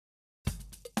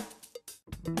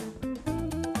Hello,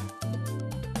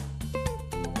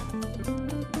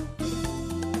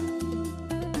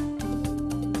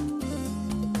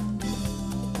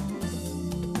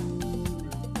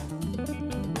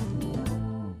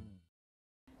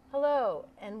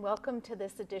 and welcome to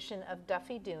this edition of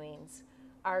Duffy Doings,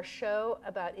 our show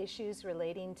about issues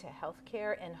relating to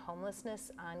healthcare and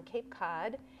homelessness on Cape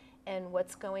Cod and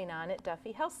what's going on at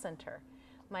Duffy Health Center.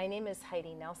 My name is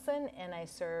Heidi Nelson, and I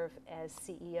serve as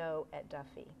CEO at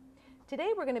Duffy. Today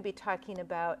we're going to be talking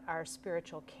about our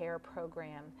spiritual care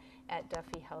program at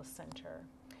Duffy Health Center.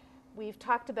 We've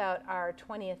talked about our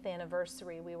 20th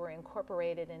anniversary. We were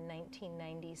incorporated in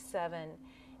 1997.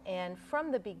 And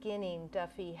from the beginning,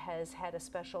 Duffy has had a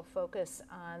special focus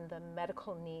on the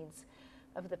medical needs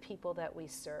of the people that we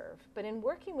serve. But in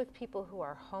working with people who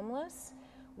are homeless,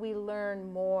 we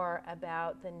learn more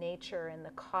about the nature and the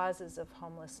causes of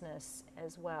homelessness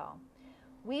as well.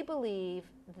 We believe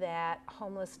that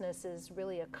homelessness is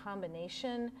really a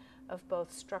combination of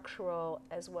both structural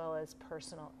as well as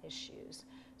personal issues.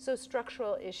 So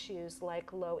structural issues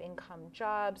like low-income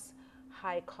jobs,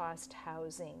 high-cost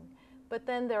housing. But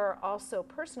then there are also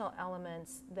personal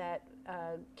elements that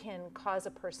can cause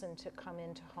a person to come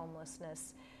into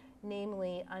homelessness,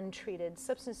 namely untreated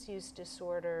substance use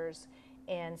disorders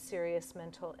and serious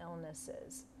mental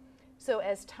illnesses. So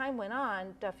as time went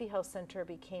on, Duffy Health Center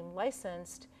became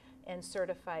licensed and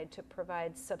certified to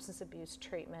provide substance abuse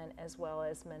treatment as well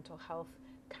as mental health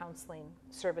counseling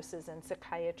services and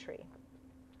psychiatry.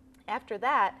 After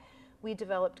that, we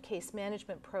developed case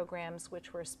management programs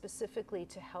which were specifically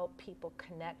to help people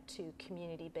connect to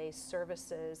community-based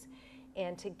services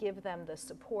and to give them the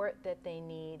support that they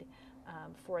need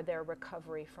for their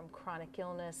recovery from chronic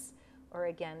illness or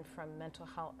again from mental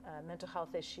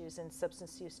health issues and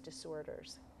substance use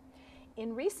disorders.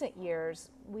 In recent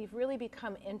years, we've really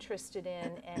become interested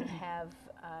in and have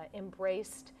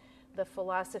embraced the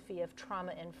philosophy of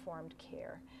trauma-informed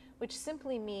care, which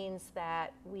simply means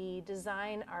that we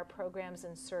design our programs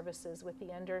and services with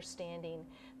the understanding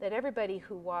that everybody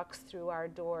who walks through our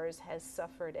doors has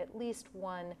suffered at least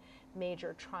one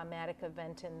major traumatic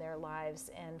event in their lives,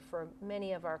 and for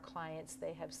many of our clients,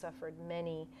 they have suffered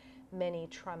many, many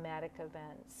traumatic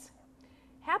events.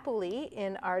 Happily,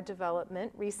 in our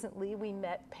development, recently we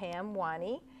met Pam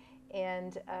Wannie,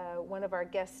 and one of our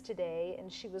guests today,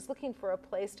 and she was looking for a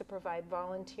place to provide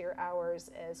volunteer hours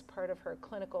as part of her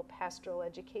clinical pastoral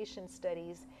education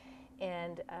studies,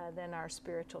 and then our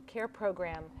spiritual care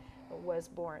program was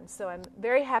born. So I'm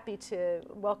very happy to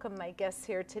welcome my guests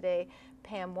here today,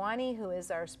 Pam Wannie, who is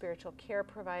our spiritual care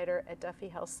provider at Duffy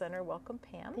Health Center. Welcome,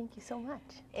 Pam. Thank you so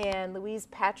much. And Louise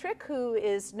Patrick, who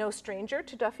is no stranger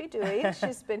to Duffy Doings.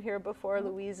 She's been here before.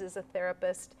 Louise is a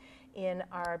therapist in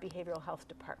our behavioral health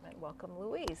department. Welcome,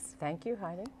 Louise. Thank you,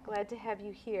 Heidi. Glad to have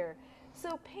you here.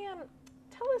 So Pam,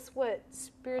 tell us what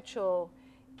spiritual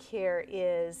care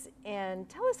is, and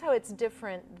tell us how it's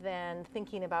different than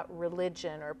thinking about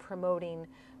religion or promoting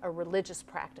a religious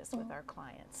practice with our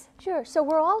clients. Sure. So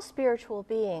we're all spiritual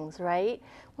beings, right?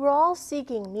 We're all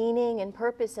seeking meaning and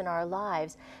purpose in our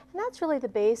lives, and that's really the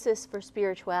basis for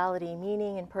spirituality,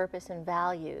 meaning and purpose and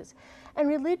values. And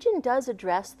religion does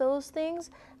address those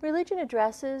things. Religion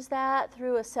addresses that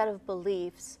through a set of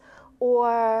beliefs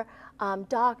or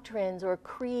doctrines or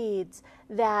creeds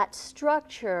that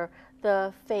structure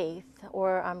the faith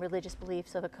or religious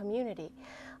beliefs of a community.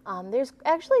 There's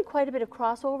actually quite a bit of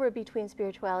crossover between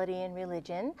spirituality and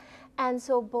religion, and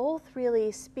so both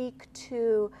really speak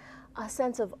to a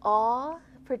sense of awe,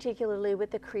 particularly with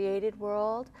the created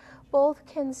world. Both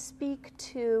can speak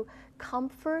to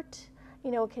comfort,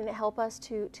 can help us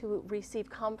to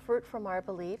receive comfort from our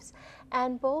beliefs,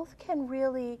 and both can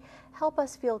really help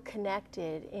us feel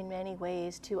connected in many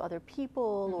ways to other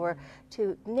people or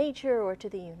to nature or to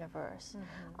the universe.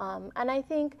 And I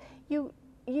think you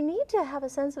need to have a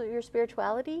sense of your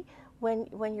spirituality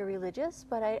when you're religious,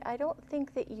 but I don't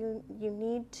think that you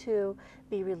need to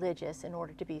be religious in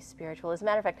order to be spiritual. As a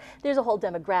matter of fact, there's a whole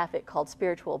demographic called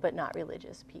spiritual but not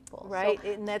religious people. Right,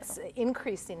 so, and that's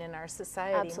increasing in our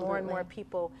society. Absolutely. More and more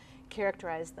people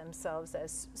characterize themselves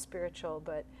as spiritual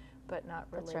but not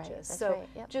religious. That's right. That's so right.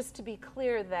 Yep. Just to be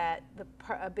clear that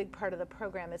a big part of the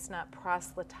program, it's not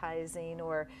proselytizing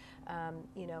or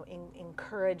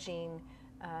encouraging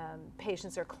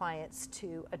patients or clients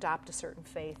to adopt a certain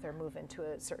faith or move into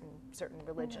a certain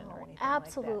religion or anything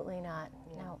absolutely like that. Not.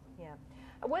 Yeah. No. Yeah.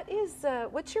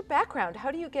 What's your background?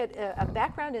 How do you get a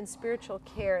background in spiritual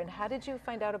care, and how did you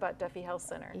find out about Duffy Health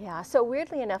Center? Yeah, so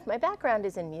weirdly enough, my background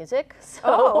is in music.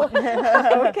 So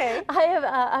okay.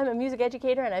 I'm a music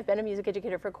educator, and I've been a music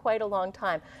educator for quite a long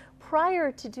time.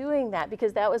 prior to doing that,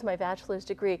 because that was my bachelor's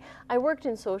degree, I worked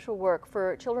in social work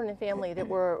for children and family that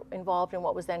were involved in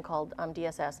what was then called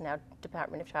DSS, now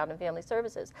Department of Child and Family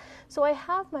Services. So I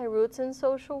have my roots in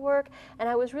social work, and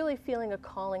I was really feeling a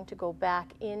calling to go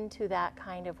back into that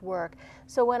kind of work.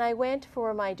 So when I went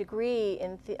for my degree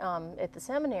at the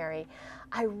seminary,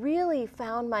 I really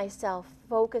found myself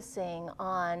focusing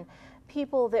on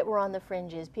people that were on the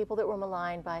fringes, people that were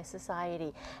maligned by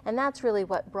society. And that's really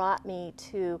what brought me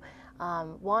to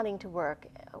wanting to work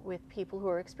with people who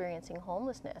are experiencing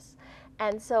homelessness.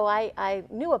 And so I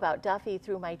knew about Duffy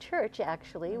through my church,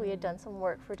 actually. We had done some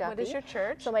work for Duffy. What is your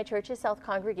church? So my church is South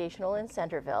Congregational in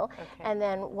Centerville. Okay. And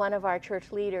then one of our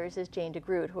church leaders is Jane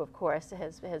DeGroot, who of course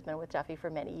has been with Duffy for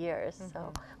many years.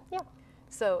 So, yeah.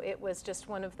 So it was just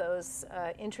one of those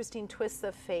interesting twists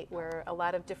of fate where a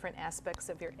lot of different aspects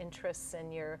of your interests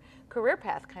and your career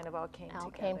path kind of all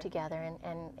came together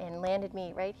and landed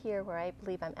me right here where I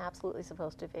believe I'm absolutely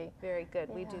supposed to be. Very good.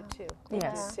 Yeah. We do too.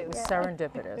 Yes, We do it too. was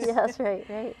serendipitous. Yes, right,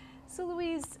 right. So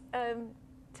Louise,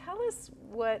 tell us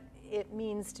what it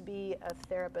means to be a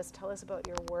therapist. Tell us about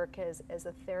your work as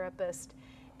a therapist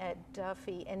at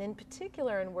Duffy, and in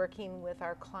particular in working with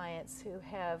our clients who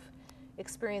have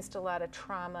experienced a lot of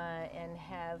trauma and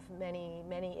have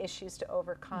many issues to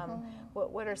overcome.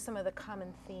 What are some of the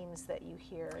common themes that you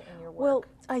hear in your work? Well,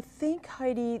 I think,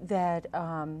 Heidi, that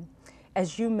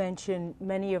as you mentioned,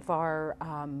 many of our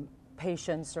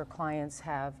patients or clients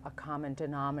have a common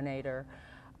denominator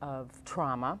of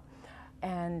trauma.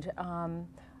 And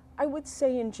I would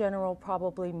say in general,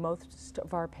 probably most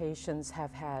of our patients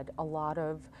have had a lot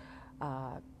of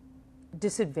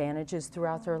disadvantages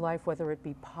throughout their life, whether it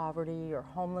be poverty or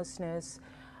homelessness,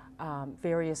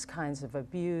 various kinds of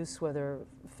abuse, whether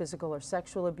physical or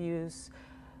sexual abuse,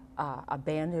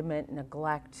 abandonment,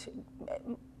 neglect,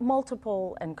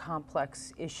 multiple and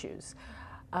complex issues.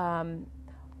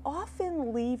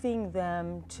 Often leaving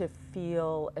them to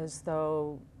feel as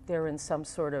though they're in some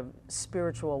sort of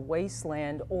spiritual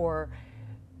wasteland or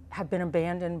have been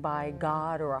abandoned by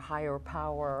God or a higher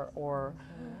power or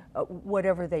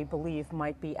whatever they believe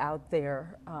might be out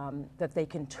there that they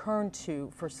can turn to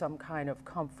for some kind of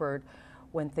comfort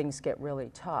when things get really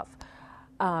tough.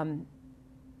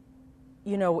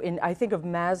 You know, I think of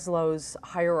Maslow's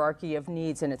hierarchy of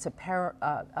needs, and it's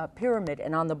a pyramid,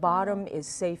 and on the bottom is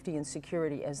safety and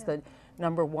security as the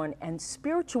number one, and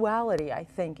spirituality, I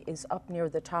think, is up near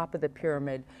the top of the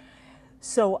pyramid.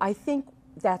 So I think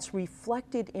that's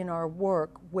reflected in our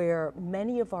work where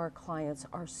many of our clients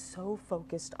are so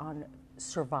focused on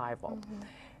survival.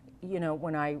 You know,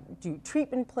 when I do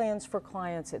treatment plans for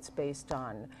clients, it's based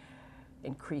on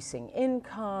increasing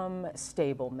income,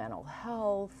 stable mental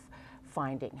health,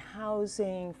 finding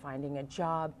housing, finding a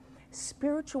job.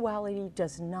 Spirituality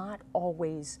does not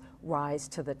always rise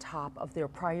to the top of their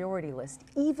priority list,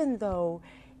 even though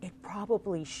it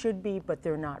probably should be, but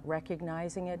they're not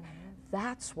recognizing it.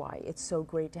 That's why it's so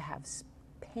great to have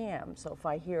Pam. So if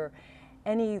I hear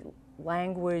any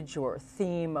language or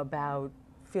theme about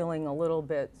feeling a little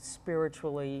bit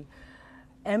spiritually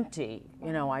empty,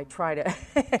 you know, I try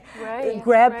to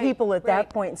grab people at that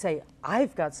point and say,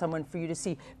 I've got someone for you to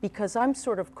see, because I'm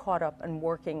sort of caught up and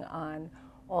working on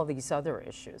all these other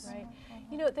issues. Right.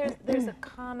 You know, there's a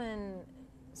common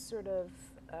sort of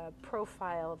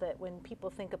profile that when people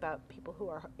think about people who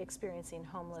are experiencing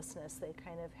homelessness, they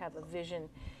kind of have a vision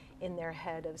in their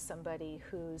head of somebody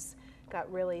who's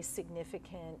got really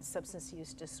significant substance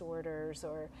use disorders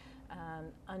or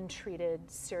untreated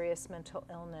serious mental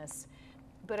illness.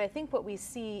 But I think what we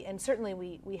see, and certainly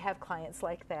we have clients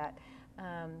like that,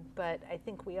 but I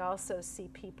think we also see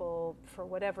people, for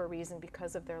whatever reason,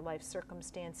 because of their life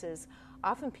circumstances,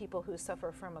 often people who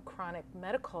suffer from a chronic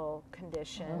medical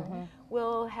condition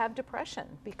will have depression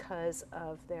because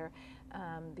of their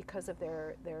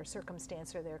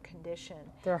circumstance or their condition.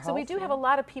 So we do have a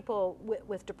lot of people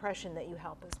with depression that you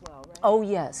help as well, right? Oh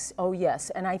yes,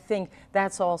 and I think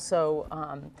that's also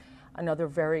another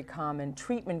very common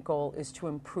treatment goal is to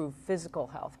improve physical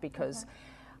health, because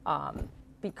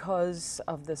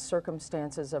of the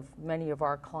circumstances of many of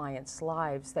our clients'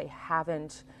 lives, they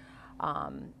haven't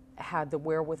had the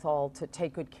wherewithal to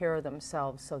take good care of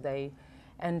themselves, so they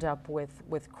end up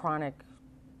with chronic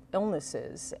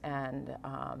illnesses. And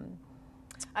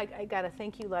I got a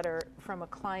thank you letter from a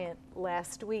client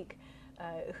last week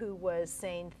who was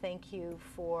saying thank you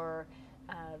for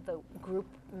the group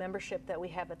membership that we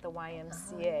have at the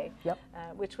YMCA,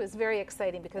 which was very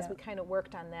exciting because we kind of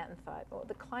worked on that and thought, well,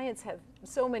 the clients have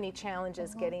so many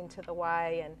challenges getting to the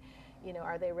Y, and you know,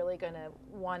 are they really going to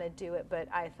want to do it? But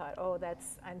I thought, oh,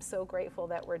 I'm so grateful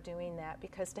that we're doing that,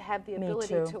 because to have the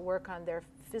ability to work on their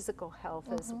physical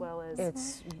health as well as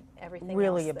it's everything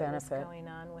really else a that was benefit going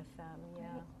on with them. Yeah.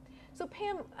 So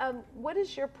Pam, what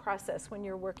is your process when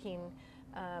you're working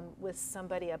with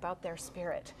somebody about their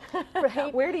spirit?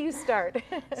 Right. Where do you start?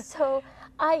 So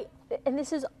and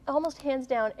this is almost hands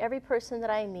down, every person that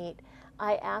I meet,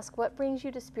 I ask, what brings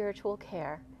you to spiritual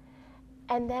care?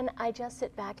 And then I just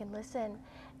sit back and listen,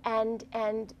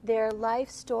 and their life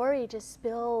story just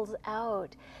spills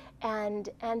out, and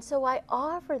so I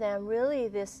offer them really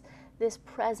this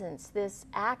presence, this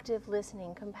active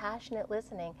listening, compassionate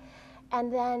listening,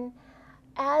 and then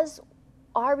as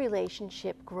our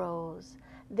relationship grows,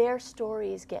 their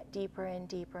stories get deeper and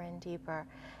deeper and deeper.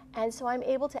 And so I'm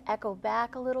able to echo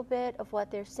back a little bit of what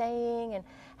they're saying and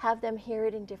have them hear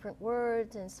it in different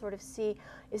words and sort of see,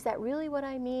 is that really what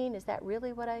I mean? Is that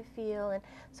really what I feel? And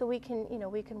so we can,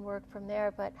 we can work from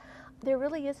there. But there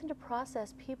really isn't a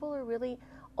process. People are really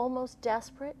almost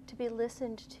desperate to be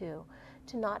listened to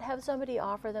not have somebody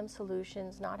offer them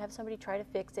solutions, not have somebody try to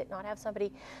fix it, not have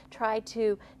somebody try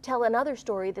to tell another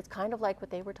story that's kind of like what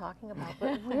they were talking about,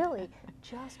 but really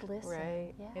just listen.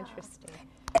 Right. Yeah. Interesting.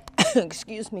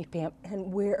 excuse me, Pam,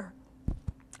 and where,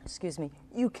 excuse me,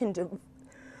 you can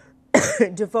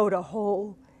devote a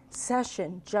whole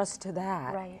session just to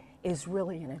that Right. is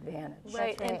really an advantage.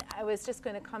 Right, right. and I was just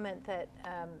going to comment that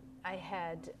I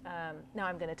had, now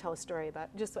I'm going to tell a story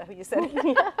about just what you said.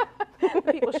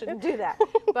 People shouldn't do that.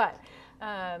 But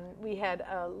we had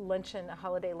a luncheon, a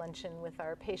holiday luncheon with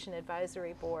our patient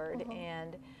advisory board,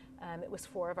 and it was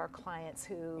 4 of our clients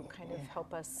who kind of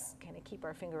help us kind of keep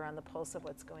our finger on the pulse of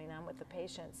what's going on with the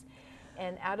patients.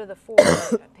 And out of the 4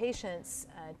 patients,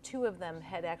 2 of them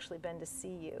had actually been to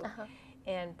see you.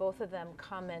 And both of them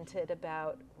commented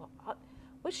about, well,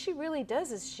 what she really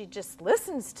does is she just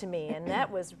listens to me, and that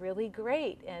was really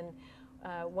great. And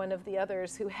one of the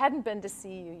others who hadn't been to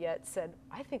see you yet said,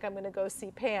 I think I'm going to go see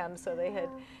Pam. So they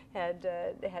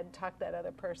had talked that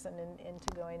other person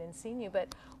into going and seeing you.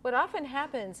 But what often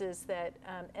happens is that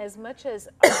as much as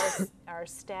our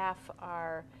staff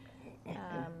are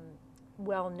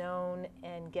well known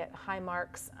and get high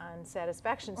marks on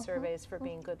satisfaction surveys for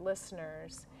being good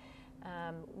listeners,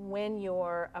 when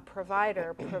you're a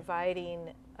provider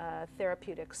providing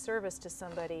therapeutic service to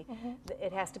somebody,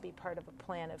 it has to be part of a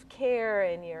plan of care,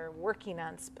 and you're working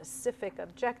on specific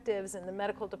objectives. In the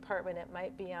medical department, it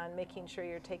might be on making sure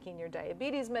you're taking your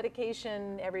diabetes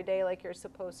medication every day like you're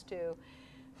supposed to.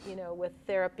 You know, with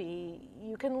therapy,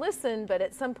 you can listen, but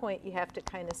at some point you have to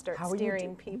kind of start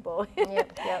steering people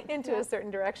into a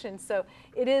certain direction. So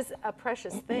it is a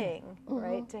precious thing,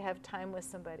 right, to have time with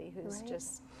somebody who's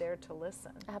just there to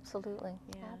listen. Absolutely.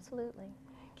 Yeah. Absolutely.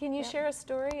 Can you share a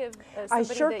story of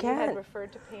somebody that you had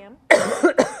referred to Pam?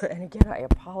 And again, I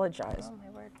apologize. Oh,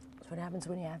 my word. That's what happens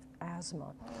when you have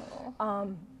asthma.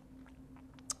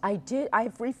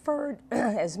 I've referred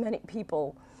as many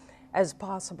people as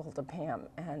possible to Pam,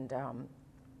 and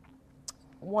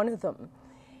one of them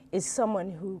is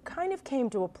someone who kind of came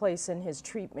to a place in his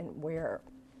treatment where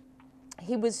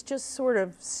he was just sort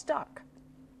of stuck,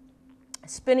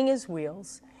 spinning his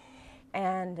wheels,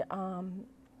 and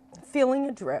feeling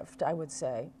adrift, I would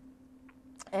say.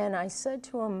 And I said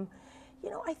to him,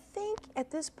 I think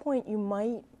at this point you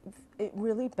might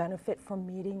really benefit from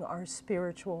meeting our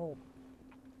spiritual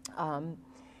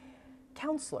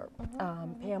counselor,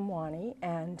 Pam Wannie,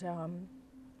 and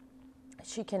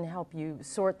she can help you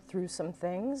sort through some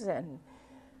things and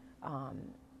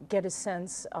get a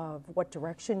sense of what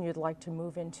direction you'd like to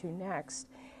move into next.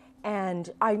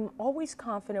 And I'm always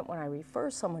confident when I refer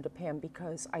someone to Pam,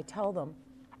 because I tell them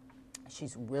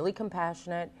she's really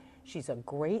compassionate, she's a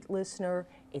great listener,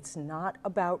 it's not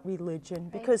about religion,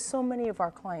 because so many of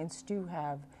our clients do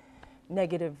have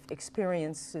negative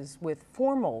experiences with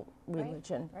formal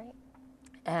religion. Right.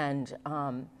 And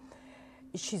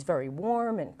she's very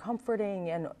warm and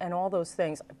comforting and all those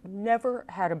things. I've never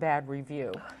had a bad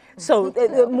review. So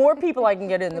the more people I can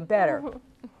get in, the better.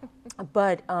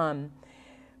 But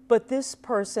this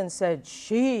person said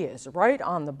she is right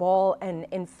on the ball. And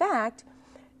in fact,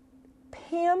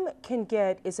 Pam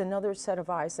is another set of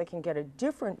eyes that can get a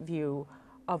different view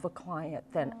of a client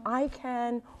than I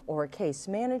can, or a case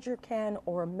manager can,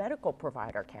 or a medical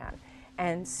provider can,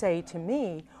 and say to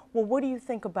me, well, what do you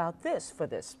think about this for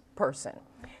this person?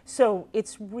 So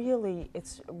it's really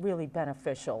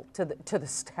beneficial to the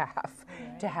staff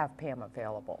to have Pam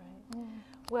available. Right.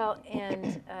 Well,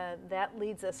 and that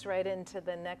leads us right into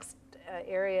the next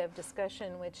area of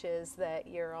discussion, which is that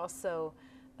you're also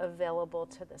available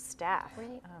to the staff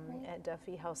Right. at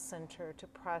Duffy Health Center to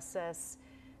process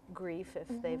grief if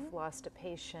they've lost a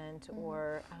patient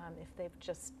or if they've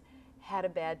just had a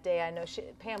bad day. I know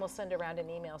Pam will send around an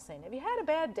email saying, have you had a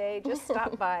bad day? Just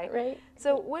stop by. Right.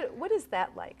 So what is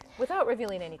that like? Without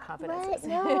revealing any confidences.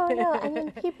 Right. No. I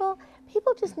mean, people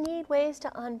just need ways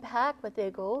to unpack what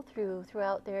they go through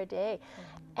throughout their day.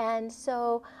 And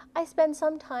so I spend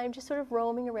some time just sort of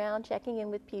roaming around, checking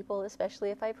in with people, especially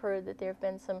if I've heard that there have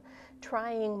been some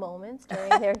trying moments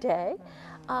during their day.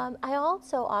 I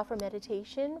also offer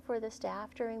meditation for the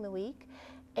staff during the week.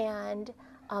 And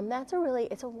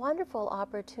it's a wonderful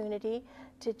opportunity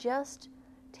to just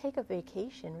take a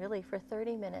vacation, really, for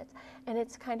 30 minutes. And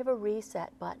it's kind of a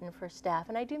reset button for staff.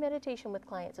 And I do meditation with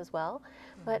clients as well.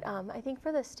 But I think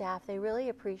for the staff, they really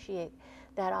appreciate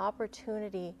that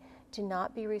opportunity to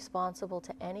not be responsible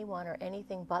to anyone or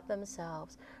anything but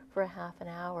themselves for a half an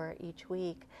hour each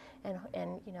week. And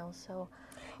so...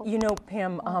 You know,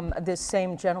 Pam, this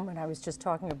same gentleman I was just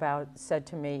talking about said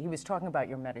to me, he was talking about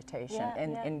your meditation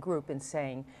in group and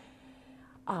saying,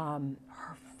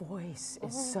 her voice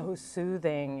is so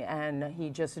soothing, and he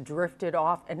just drifted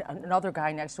off, and another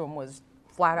guy next to him was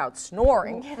flat out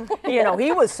snoring. You know,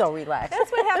 he was so relaxed.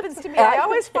 That's what happens to me. I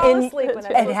always fall asleep when I'm supposed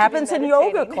to be It happens in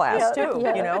yoga meditating. class too,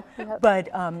 you know. But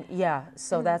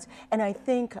so that's, and I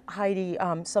think, Heidi,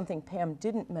 something Pam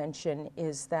didn't mention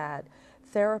is that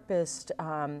therapists,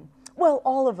 well,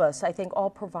 all of us, I think all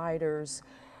providers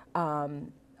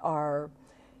are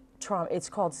it's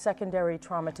called secondary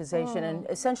traumatization, and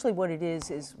essentially what it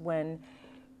is when,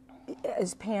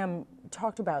 as Pam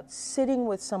talked about, sitting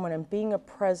with someone and being a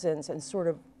presence and sort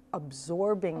of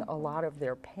absorbing a lot of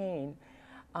their pain.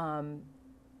 All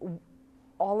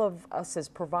of us as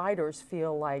providers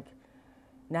feel like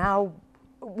now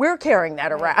we're carrying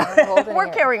that around. We're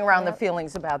carrying around the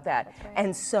feelings about that. Right.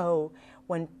 And so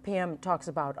when Pam talks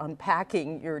about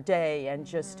unpacking your day and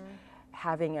just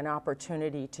having an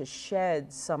opportunity to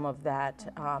shed some of that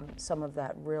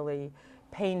really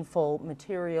painful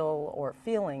material or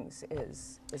feelings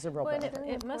is a real benefit.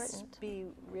 It must be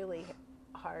really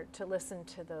hard to listen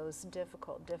to those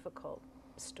difficult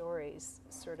stories,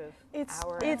 sort of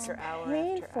hour after hour after hour.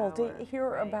 It's painful to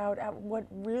hear about what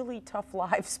really tough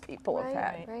lives people have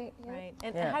had. Right.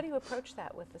 And how do you approach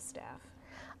that with the staff?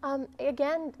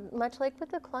 Again, much like with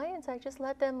the clients, I just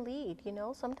let them lead. You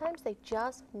know, sometimes they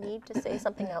just need to say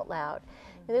something out loud.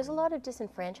 And there's a lot of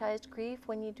disenfranchised grief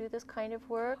when you do this kind of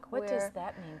work. What does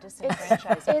that mean,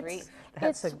 disenfranchised grief?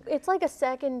 It's like a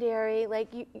secondary,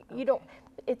 like you don't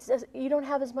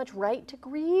have as much right to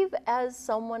grieve as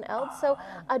someone else. So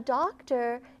a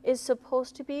doctor is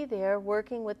supposed to be there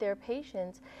working with their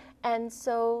patients, and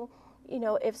so, you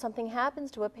know, if something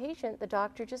happens to a patient, the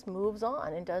doctor just moves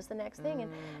on and does the next thing.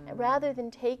 And rather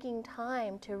than taking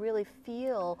time to really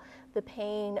feel the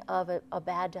pain of a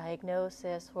bad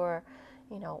diagnosis or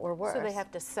worse. So they have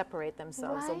to separate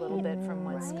themselves a little bit from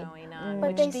what's going on,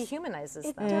 But which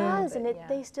dehumanizes them. It does, and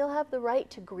they still have the right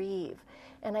to grieve.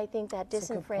 And I think that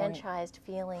disenfranchised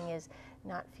feeling is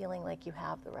not feeling like you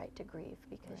have the right to grieve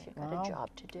because you've got a job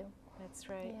to do. That's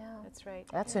right. Yeah. That's right.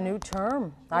 That's a new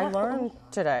term I learned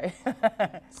today.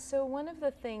 So one of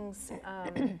the things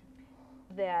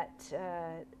that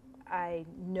I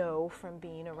know from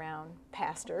being around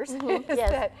pastors is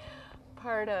that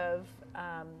part of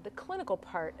the clinical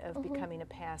part of becoming a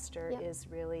pastor is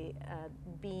really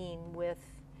being with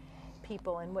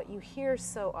people. And what you hear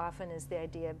so often is the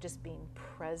idea of just being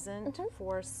present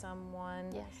for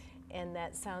someone. Yes. And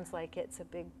that sounds like it's a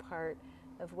big part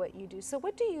of what you do. So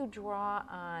what do you draw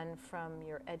on from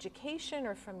your education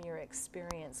or from your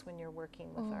experience when you're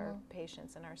working with our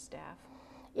patients and our staff?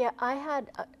 Yeah, I had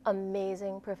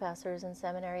amazing professors in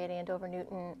seminary at Andover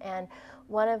Newton, and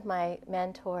one of my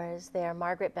mentors there,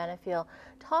 Margaret Benefiel,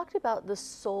 talked about the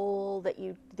soul that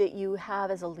you have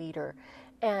as a leader,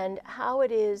 and how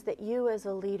it is that you as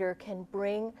a leader can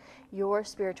bring your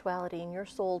spirituality and your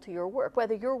soul to your work.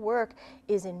 Whether your work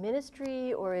is in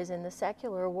ministry or is in the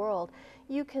secular world,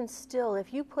 you can still,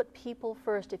 if you put people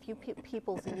first, if you put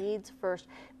people's needs first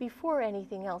before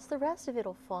anything else, the rest of it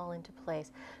will fall into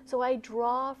place. So I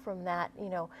draw from that,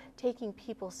 taking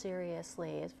people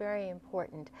seriously is very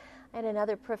important. I had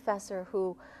another professor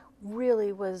who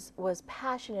really was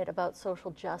passionate about social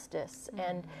justice,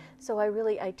 and so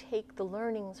I take the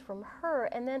learnings from her.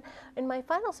 And then in my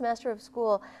final semester of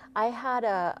school, I had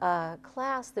a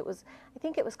class that was, I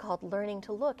think it was called Learning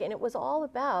to Look, and it was all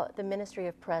about the ministry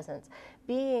of presence,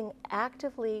 being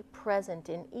actively present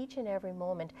in each and every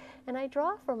moment. And I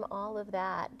draw from all of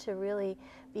that to really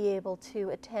be able to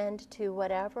attend to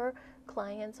whatever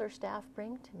clients or staff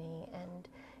bring to me. And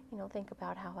think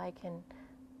about how I can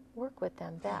work with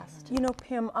them best. You know,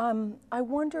 Pam, I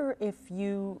wonder if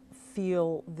you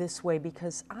feel this way,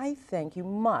 because I think you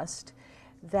must,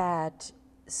 that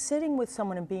sitting with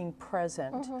someone and being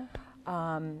present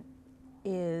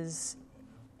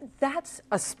that's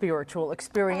a spiritual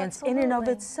experience in and of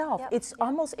Absolutely. itself. Yep. It's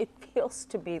almost, it feels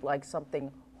to be like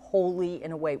something holy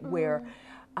in a way, where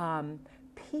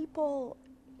people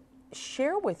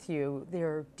share with you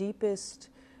their deepest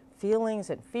feelings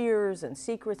and fears and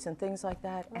secrets and things like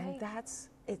that. And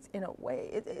it's in a way,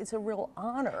 it's a real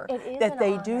honor that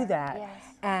they do that. Yes.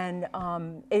 And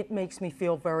it makes me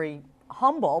feel very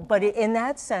humble, but in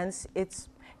that sense,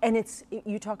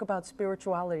 you talk about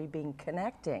spirituality being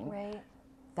connecting. Right.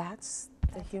 That's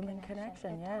the human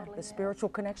connection, It yeah, totally the is. spiritual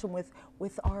connection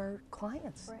with our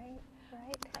clients. Right.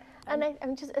 And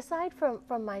I'm just, aside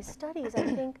from my studies, I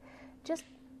think just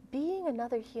being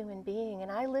another human being, and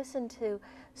I listen to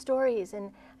stories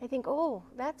and I think, oh,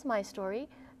 that's my story.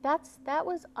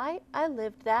 I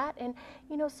lived that. And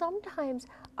sometimes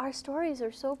our stories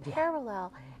are so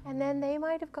parallel, and then they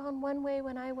might have gone one way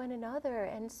when I went another.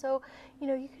 And so,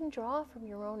 you can draw from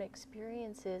your own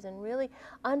experiences and really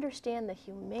understand the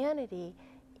humanity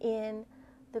in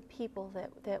the people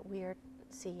that we're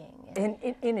seeing. And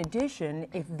in addition,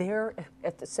 if they're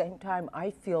at the same time, I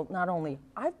feel not only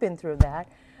I've been through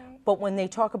that, but when they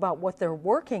talk about what they're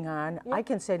working on, I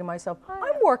can say to myself,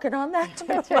 I'm working on that too.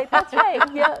 That's right.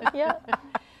 Yeah.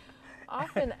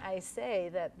 Often I say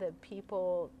that the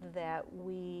people that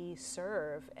we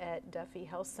serve at Duffy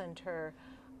Health Center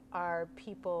are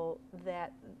people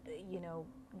that,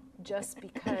 just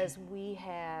because we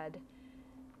had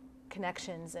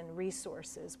connections and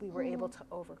resources, we were able to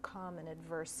overcome an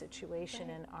adverse situation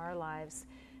in our lives.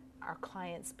 Our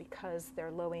clients, because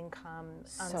they're low income,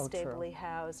 unstably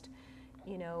housed,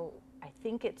 I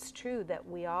think it's true that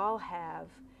we all have,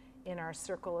 in our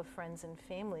circle of friends and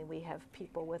family, we have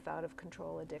people with out of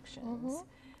control addictions.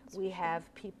 We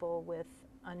have people with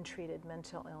untreated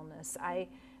mental illness. I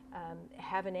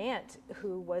have an aunt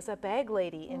who was a bag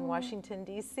lady in Washington,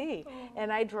 D.C.,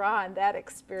 and I draw on that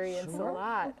experience a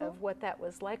lot of what that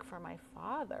was like for my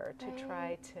father to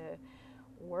try to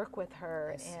work with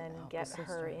her and get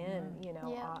her in,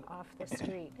 off the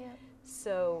street.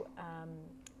 So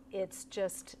it's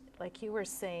just, like you were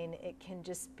saying, it can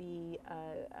just be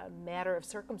a matter of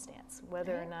circumstance,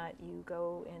 whether or not you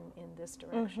go in this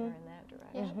direction or in that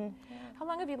direction. How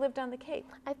long have you lived on the Cape?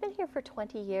 I've been here for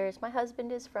 20 years. My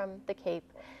husband is from the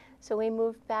Cape. So we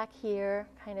moved back here,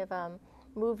 kind of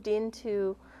moved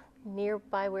into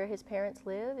nearby where his parents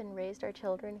live, and raised our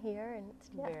children here. And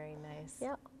Very nice.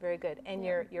 Yeah. Very good. And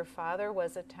your father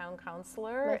was a town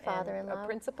counselor? My father-in-law. And a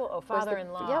principal? Oh,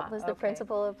 father-in-law. Was the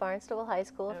principal of Barnstable High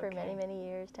School for many, many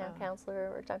years, town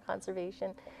counselor, worked on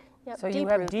conservation. Yep. So you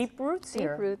have deep roots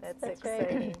here. Deep roots. That's right.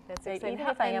 exciting. That's exciting. Even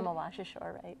if I am a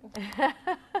Washashore, right?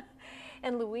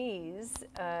 And Louise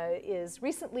is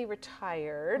recently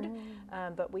retired,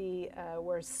 but we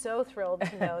were so thrilled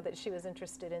to know that she was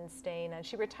interested in staying on.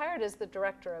 She retired as the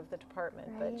director of the department,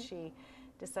 but she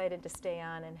decided to stay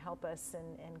on and help us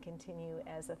and continue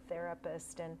as a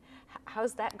therapist. And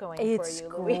how's that going for you,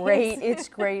 Louise? It's great. It's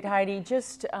great, Heidi.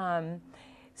 Just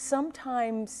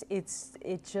sometimes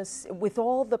it just, with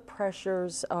all the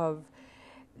pressures of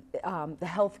the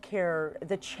healthcare,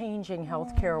 the changing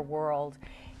healthcare world,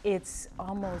 it's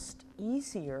almost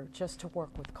easier just to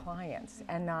work with clients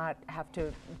and not have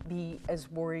to be as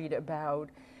worried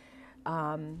about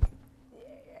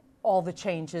all the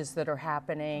changes that are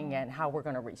happening and how we're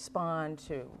going to respond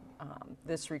to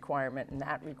this requirement and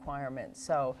that requirement.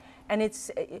 So, and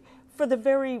it's for the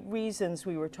very reasons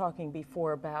we were talking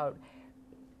before about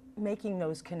making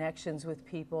those connections with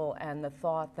people, and the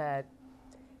thought that,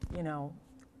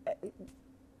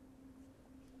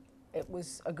 it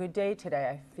was a good day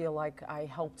today. I feel like I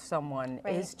helped someone.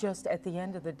 Is just, at the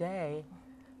end of the day,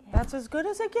 that's as good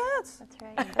as it gets. That's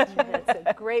right. That's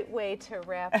a great way to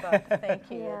wrap up.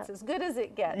 Thank you. It's as good as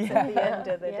it gets at the end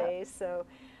of the day. So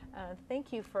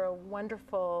thank you for a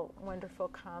wonderful,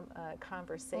 wonderful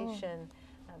conversation.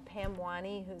 Pam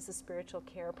Wannie, who's a spiritual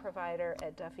care provider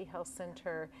at Duffy Health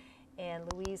Center, and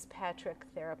Louise Patrick,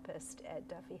 therapist at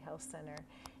Duffy Health Center.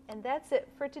 And that's it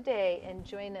for today, and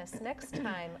join us next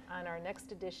time on our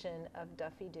next edition of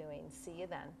Duffy Doings. See you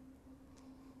then.